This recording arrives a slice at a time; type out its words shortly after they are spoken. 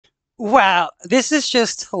Wow, this is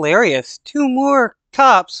just hilarious. Two more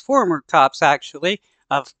cops, former cops actually,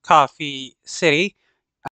 of Coffee City,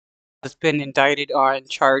 has been indicted on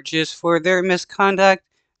charges for their misconduct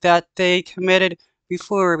that they committed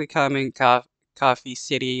before becoming Coffee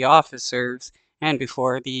City officers and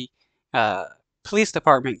before the uh, police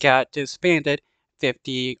department got disbanded.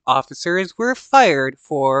 50 officers were fired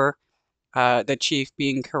for the chief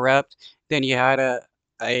being corrupt. Then you had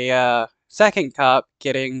a second cop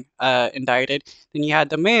getting indicted. Then you had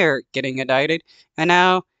the mayor getting indicted, and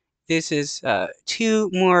now this is two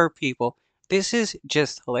more people. This is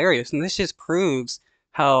just hilarious, and this just proves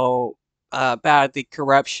how bad the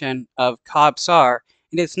corruption of cops are.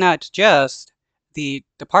 And it's not just the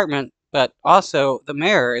department, but also the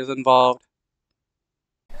mayor is involved.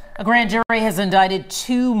 A grand jury has indicted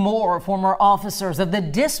two more former officers of the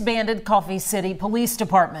disbanded Coffee City Police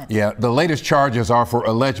Department. Yeah, the latest charges are for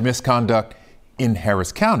alleged misconduct in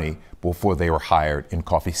Harris County before they were hired in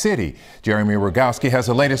Coffee City. Jeremy Rogowski has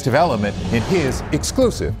the latest development in his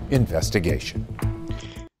exclusive investigation.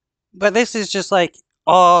 But this is just like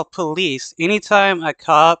all police. Anytime a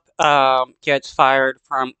cop gets fired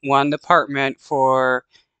from one department for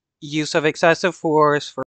use of excessive force,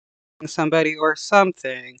 for somebody or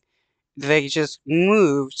something, they just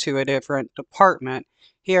move to a different department.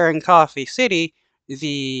 Here in Coffee City,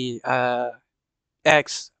 the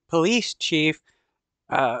ex-police chief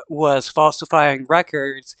was falsifying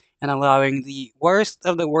records and allowing the worst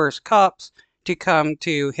of the worst cops to come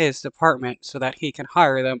to his department so that he can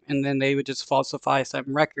hire them, and then they would just falsify some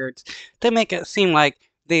records to make it seem like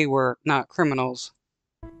they were not criminals.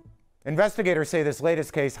 Investigators say this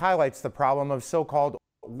latest case highlights the problem of so-called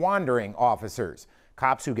wandering officers.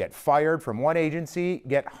 Cops who get fired from one agency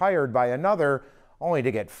get hired by another, only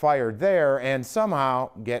to get fired there and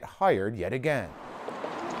somehow get hired yet again.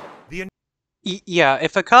 Yeah,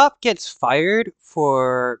 if a cop gets fired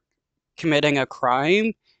for committing a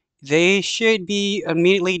crime, they should be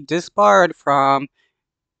immediately disbarred from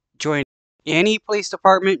joining any police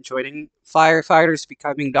department, joining firefighters,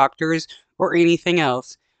 becoming doctors, or anything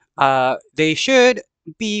else. They should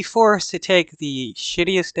be forced to take the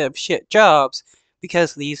shittiest of shit jobs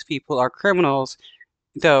because these people are criminals,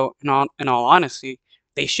 though, in all honesty,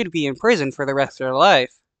 they should be in prison for the rest of their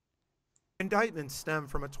life. Indictments stem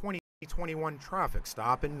from a 2021 traffic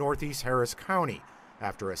stop in Northeast Harris County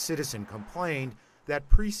after a citizen complained that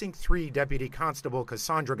Precinct 3 Deputy Constable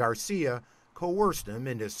Cassandra Garcia coerced him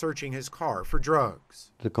into searching his car for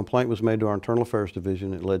drugs. The complaint was made to our Internal Affairs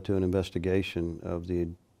Division. It led to an investigation of the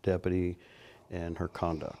deputy and her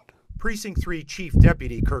conduct. Precinct 3 Chief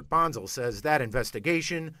Deputy Kirk Bonzel says that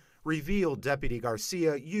investigation revealed Deputy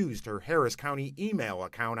Garcia used her Harris County email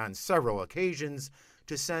account on several occasions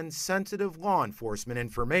to send sensitive law enforcement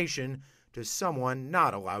information to someone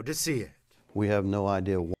not allowed to see it. We have no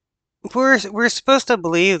idea why. We're supposed to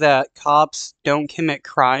believe that cops don't commit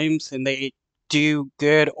crimes and they do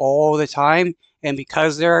good all the time, and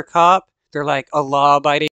because they're a cop, they're like a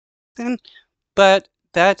law-abiding citizen. But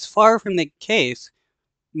that's far from the case.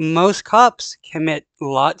 Most cops commit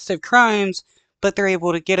lots of crimes, but they're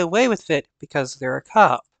able to get away with it because they're a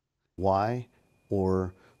cop. Why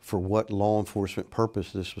or for what law enforcement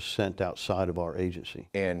purpose this was sent outside of our agency.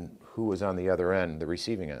 And who was on the other end, the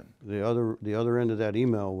receiving end? The other end of that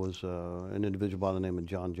email was an individual by the name of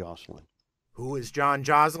John Jocelyn. Who is John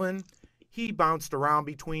Jocelyn? He bounced around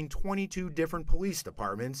between 22 different police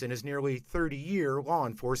departments in his nearly 30-year law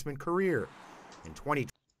enforcement career. In 2020.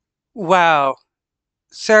 Wow.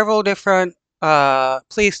 Several different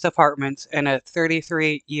police departments in a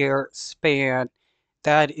 33-year span.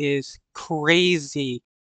 That is crazy.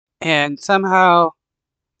 And somehow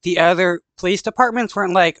the other police departments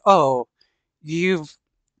weren't like, oh, you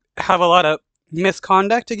have a lot of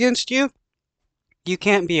misconduct against you, you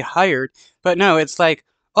can't be hired. But no, it's like,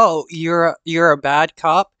 oh, you're a bad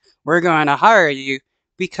cop, we're going to hire you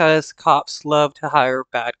because cops love to hire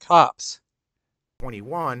bad cops.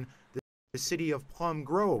 21, the city of Plum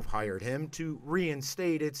Grove hired him to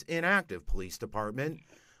reinstate its inactive police department,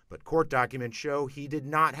 but court documents show he did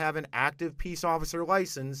not have an active peace officer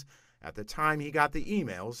license at the time he got the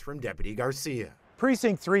emails from Deputy Garcia.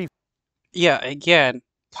 Precinct 3. Yeah, again,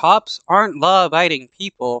 cops aren't law-abiding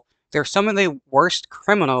people. They're some of the worst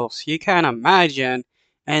criminals you can imagine,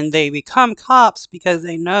 and they become cops because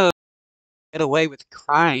they know they can get away with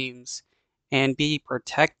crimes and be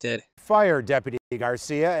protected. Fired Deputy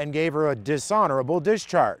Garcia and gave her a dishonorable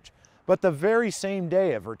discharge. But the very same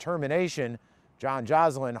day of her termination, John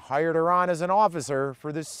Jocelyn hired her on as an officer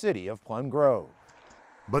for the city of Plum Grove.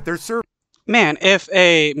 But their service. Man, if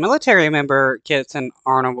a military member gets an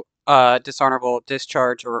dishonorable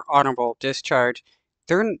discharge or honorable discharge,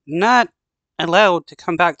 they're not allowed to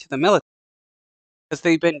come back to the military because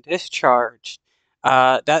they've been discharged.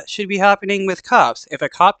 That should be happening with cops. If a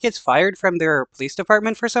cop gets fired from their police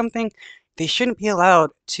department for something, they shouldn't be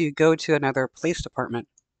allowed to go to another police department.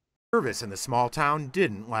 Service in the small town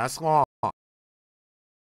didn't last long.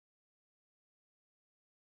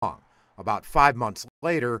 About 5 months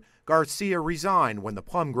later, Garcia resigned when the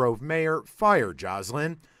Plum Grove mayor fired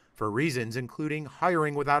Joslin for reasons including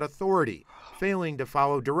hiring without authority, failing to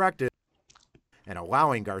follow directives, and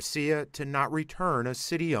allowing Garcia to not return a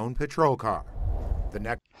city-owned patrol car.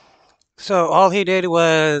 So all he did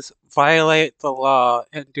was violate the law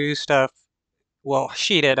and do stuff. Well,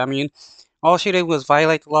 she did. I mean, all she did was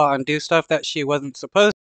violate the law and do stuff that she wasn't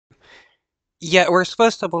supposed to. Yet we're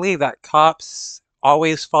supposed to believe that cops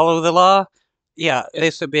always follow the law. Yeah,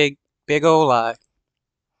 it's a big old lie.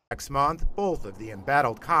 Next month, both of the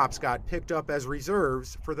embattled cops got picked up as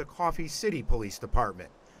reserves for the Coffee City Police Department.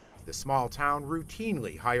 The small town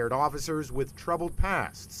routinely hired officers with troubled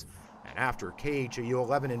pasts. And after KHOU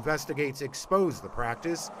 11 investigates exposed the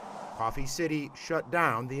practice, Coffee City shut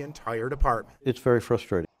down the entire department. It's very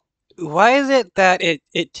frustrating. Why is it that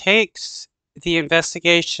it takes the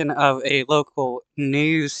investigation of a local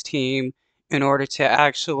news team in order to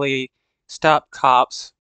actually stop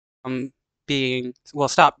cops from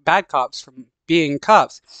stop bad cops from being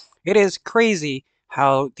cops? It is crazy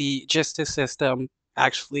how the justice system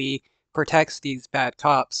actually protects these bad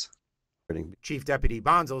cops. Chief Deputy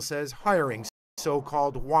Bonzel says hiring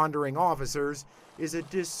so-called wandering officers is a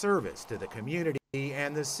disservice to the community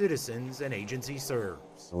and the citizens an agency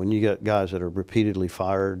serves. When you get guys that are repeatedly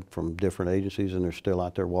fired from different agencies and they're still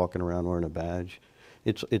out there walking around wearing a badge,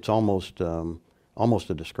 it's almost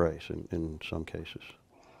a disgrace in some cases.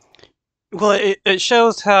 Well, it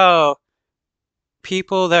shows how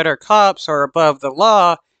people that are cops are above the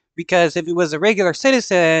law, because if it was a regular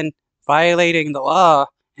citizen violating the law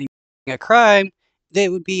and a crime, they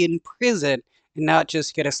would be in prison and not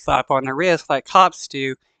just get a slap on the wrist like cops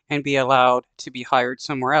do and be allowed to be hired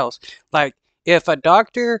somewhere else. Like, if a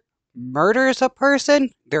doctor murders a person,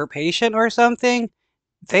 their patient or something,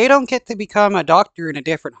 they don't get to become a doctor in a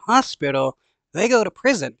different hospital. They go to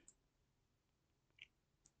prison.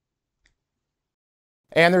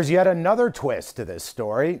 And there's yet another twist to this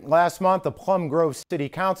story. Last month, the Plum Grove City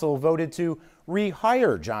Council voted to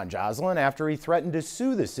rehire John Joslin after he threatened to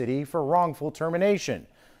sue the city for wrongful termination.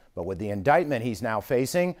 But with the indictment he's now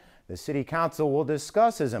facing, the City Council will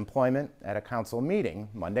discuss his employment at a council meeting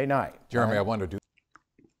Monday night. Jeremy, I wonder,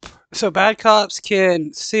 So bad cops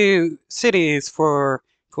can sue cities for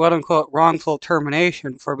quote-unquote wrongful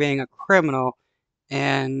termination for being a criminal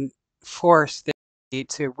and force the city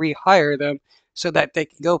to rehire them so that they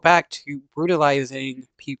can go back to brutalizing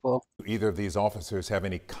people. do either of these officers have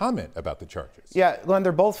any comment about the charges? Yeah, Glenn,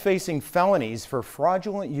 they're both facing felonies for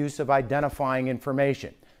fraudulent use of identifying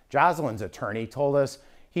information. Joslin's attorney told us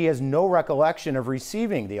he has no recollection of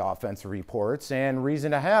receiving the offensive reports and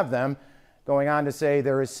reason to have them, going on to say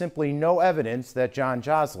there is simply no evidence that John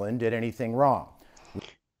Joslin did anything wrong.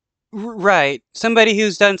 Right. Somebody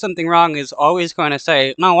who's done something wrong is always going to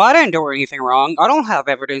say, no, I didn't do anything wrong. I don't have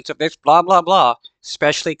evidence of this, blah, blah, blah.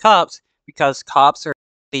 Especially cops, because cops are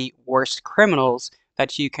the worst criminals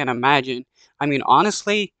that you can imagine. I mean,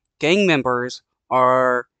 honestly, gang members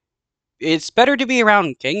are... It's better to be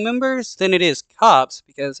around gang members than it is cops,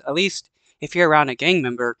 because at least if you're around a gang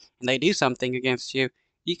member and they do something against you,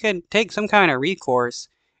 you can take some kind of recourse.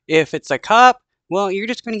 If it's a cop, well, you're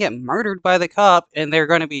just going to get murdered by the cop, and they're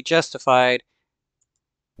going to be justified.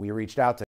 We reached out to